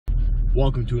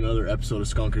Welcome to another episode of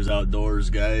Skunkers Outdoors,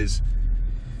 guys.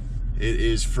 It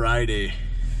is Friday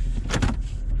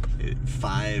at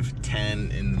 5:10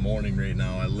 in the morning right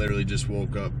now. I literally just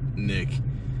woke up Nick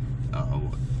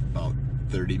about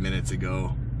 30 minutes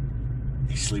ago.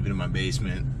 He's sleeping in my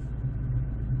basement.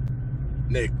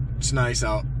 Nick, it's nice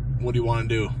out. What do you want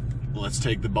to do? Let's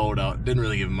take the boat out. Didn't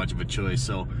really give him much of a choice,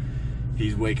 so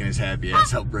he's waking his happy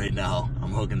ass up right now.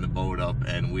 I'm hooking the boat up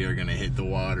and we are gonna hit the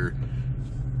water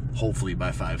hopefully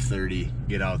by 5:30.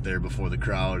 Get out there before the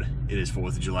crowd. It is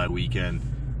 4th of July weekend.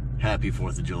 Happy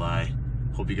 4th of July.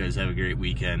 Hope you guys have a great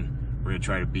weekend. We're gonna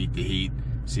try to beat the heat,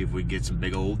 see if we can get some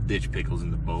big old ditch pickles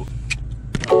in the boat.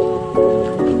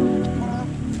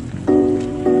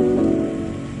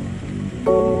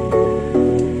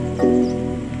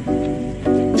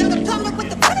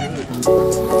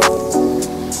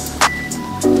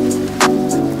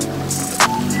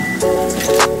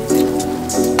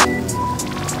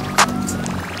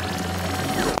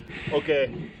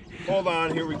 Okay, hold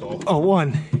on, here we go. A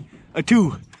 1, a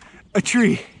 2, a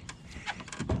tree.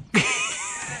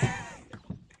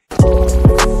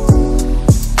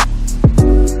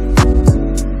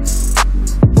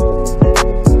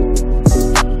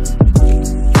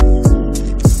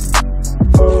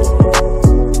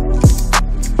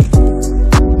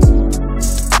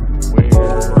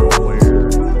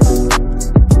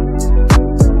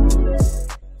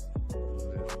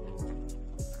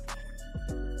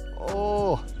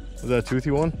 Is that a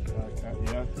toothy one?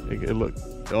 Yeah. It look.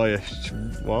 Oh yeah.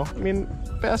 Well, I mean,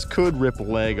 bass could rip a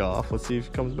leg off. Let's see if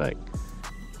it comes back.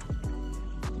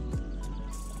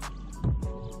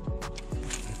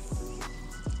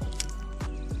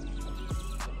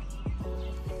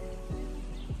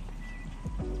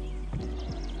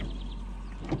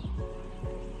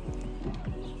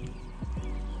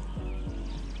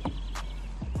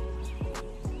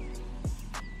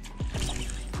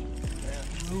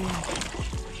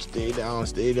 Stay down,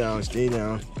 stay down, stay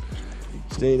down,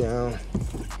 stay down.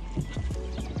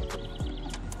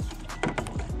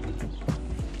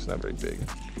 It's not very big.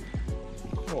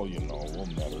 Well, you know, we'll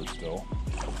net her still.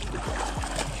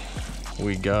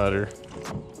 We got her.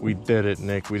 We did it,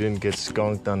 Nick. We didn't get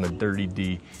skunked on the dirty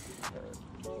D.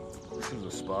 This is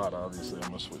a spot, obviously. I'm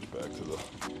gonna switch back to the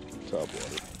top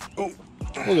water. Oh,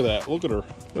 look at that. Look at her. Look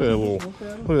at that little.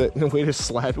 Look at that. We just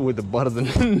slap it with the butt of the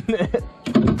net.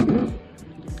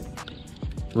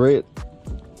 Right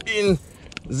in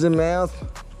the mouth.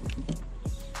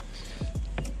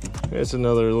 That's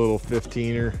another little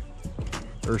 15er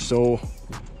or so,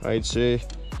 I'd say.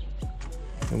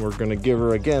 And we're gonna give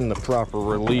her again the proper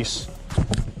release.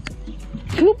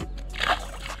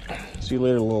 See you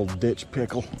later, little ditch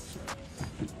pickle.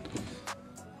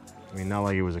 I mean, not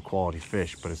like it was a quality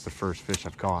fish, but it's the first fish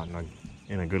I've caught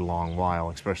in a good long while,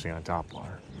 especially on top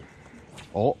water.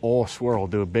 Oh, swirl,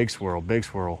 dude, big swirl, big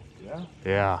swirl. Yeah?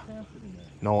 Yeah.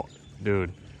 No,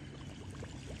 dude.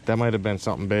 That might have been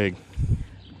something big.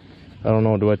 I don't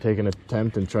know. Do I take an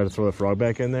attempt and try to throw the frog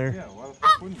back in there? Yeah, why the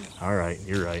fuck wouldn't you? All right,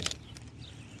 you're right.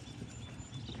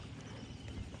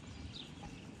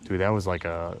 Dude, that was like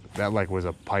was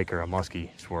a pike or a muskie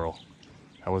swirl.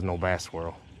 That was no bass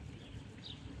swirl.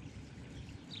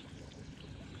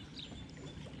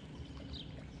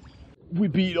 We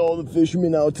beat all the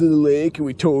fishermen out to the lake and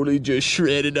we totally just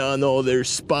shredded on all their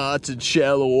spots in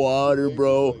shallow water,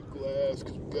 bro. Glass,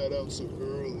 'cause we got out so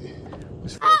early. It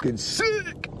was fucking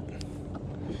sick.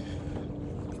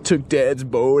 Took Dad's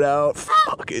boat out.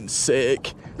 Fucking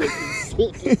sick. Yeah,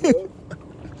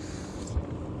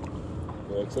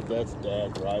 except that's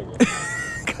Dad driving.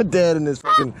 Got Dad in his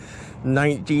fucking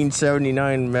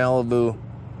 1979 Malibu.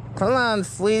 Come on,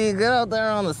 sweetie, get out there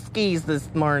on the skis this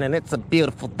morning. It's a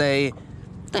beautiful day.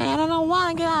 Dad, I don't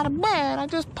want to get out of bed. I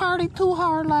just partied too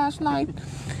hard last night,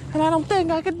 and I don't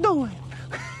think I could do it.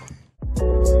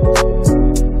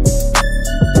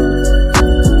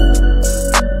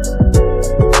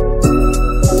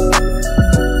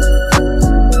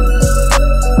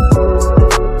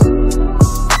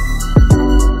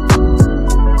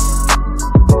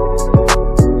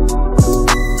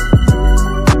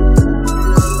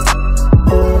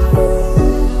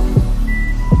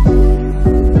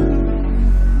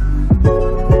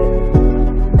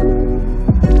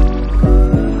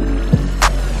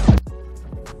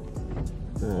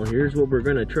 Here's what we're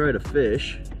gonna try to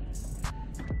fish.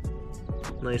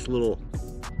 Nice little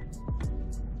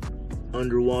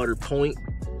underwater point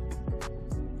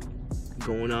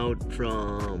going out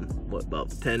from what, about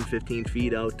 10-15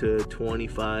 feet out to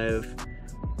 25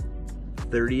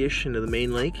 30-ish into the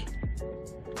main lake.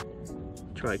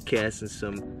 Try casting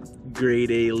some grade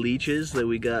A leeches that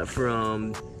we got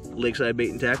from Lakeside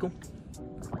Bait and Tackle.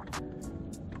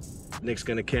 Nick's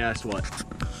gonna cast what?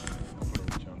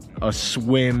 A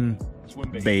swim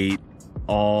bait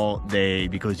all day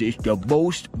because it's the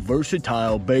most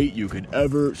versatile bait you could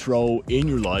ever throw in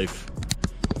your life.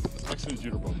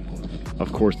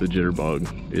 Of course, the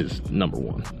jitterbug is number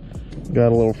one.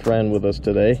 Got a little friend with us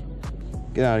today.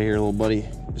 Get out of here, little buddy.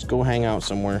 Just go hang out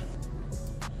somewhere.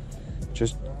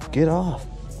 Just get off.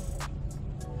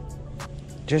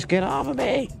 Just get off of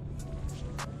me.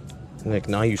 Nick,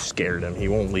 now you scared him. He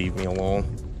won't leave me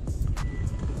alone.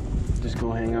 Just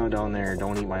go hang out down there.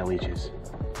 Don't eat my leeches.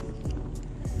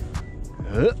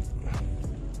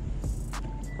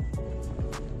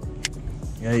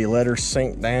 Yeah, you let her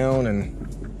sink down and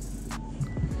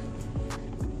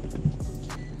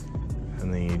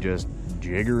then you just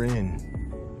jig her in.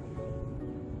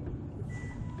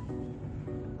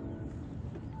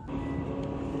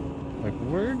 Like,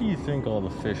 where do you think all the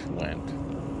fish went?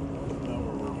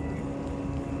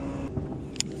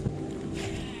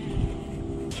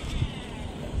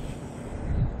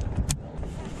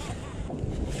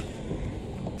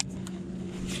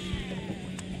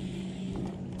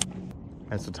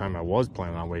 That's the time I was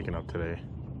planning on waking up today.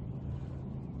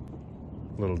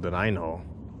 Little did I know.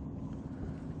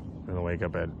 I'm gonna wake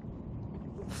up at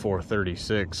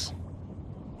 4:36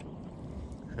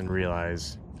 and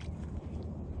realize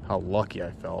how lucky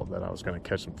I felt that I was gonna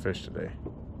catch some fish today.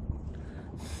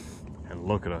 And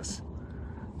look at us,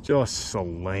 just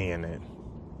slaying it.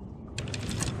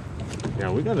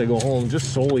 Yeah, we gotta go home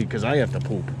just solely because I have to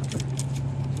poop.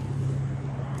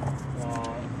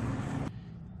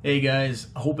 Hey guys,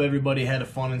 I hope everybody had a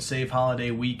fun and safe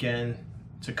holiday weekend.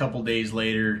 It's a couple days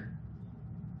later.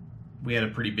 We had a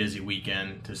pretty busy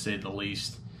weekend, to say the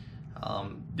least.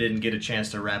 Didn't get a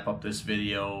chance to wrap up this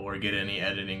video or get any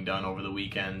editing done over the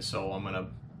weekend, so I'm gonna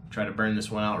try to burn this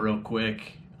one out real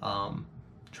quick.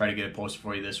 Try to get it posted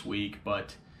for you this week,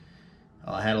 but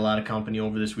I had a lot of company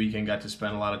over this weekend, got to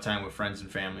spend a lot of time with friends and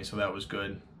family, so that was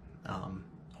good.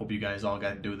 Hope you guys all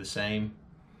got to do the same.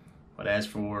 But as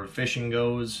for fishing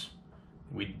goes,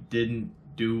 we didn't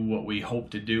do what we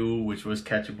hoped to do, which was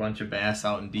catch a bunch of bass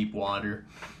out in deep water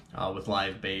with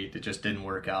live bait. It just didn't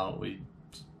work out.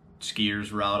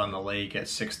 Skiers were out on the lake at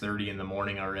 6:30 in the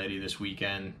morning already this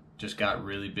weekend. Just got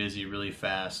really busy really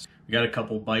fast. We got a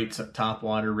couple bites at top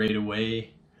water right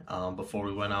away before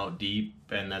we went out deep,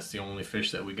 and that's the only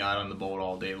fish that we got on the boat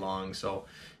all day long. So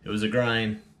it was a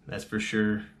grind, that's for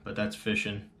sure, but that's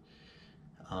fishing.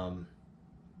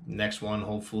 Next one,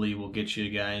 hopefully, will get you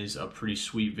guys a pretty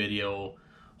sweet video.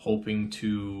 Hoping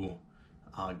to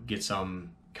get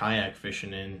some kayak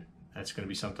fishing in. That's going to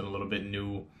be something a little bit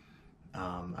new.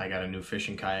 I got a new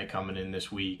fishing kayak coming in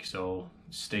this week, so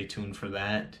stay tuned for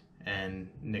that. And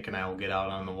Nick and I will get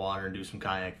out on the water and do some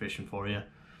kayak fishing for you.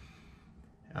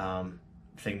 I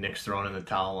think Nick's throwing in the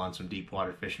towel on some deep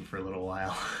water fishing for a little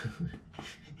while.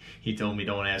 He told me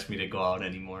don't ask me to go out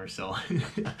anymore, so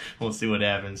we'll see what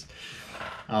happens.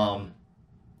 I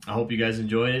hope you guys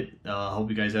enjoyed it. I hope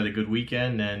you guys had a good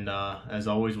weekend, and as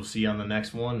always, we'll see you on the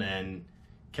next one. And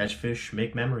catch fish,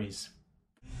 make memories.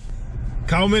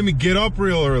 Kyle made me get up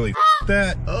real early.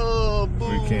 That. Oh,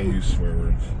 boom. We can't use swear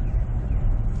words.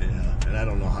 Yeah, and I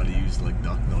don't know how to use like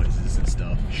duck noises and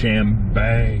stuff.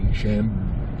 Shambang, shampang.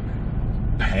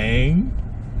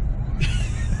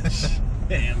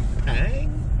 Champagne?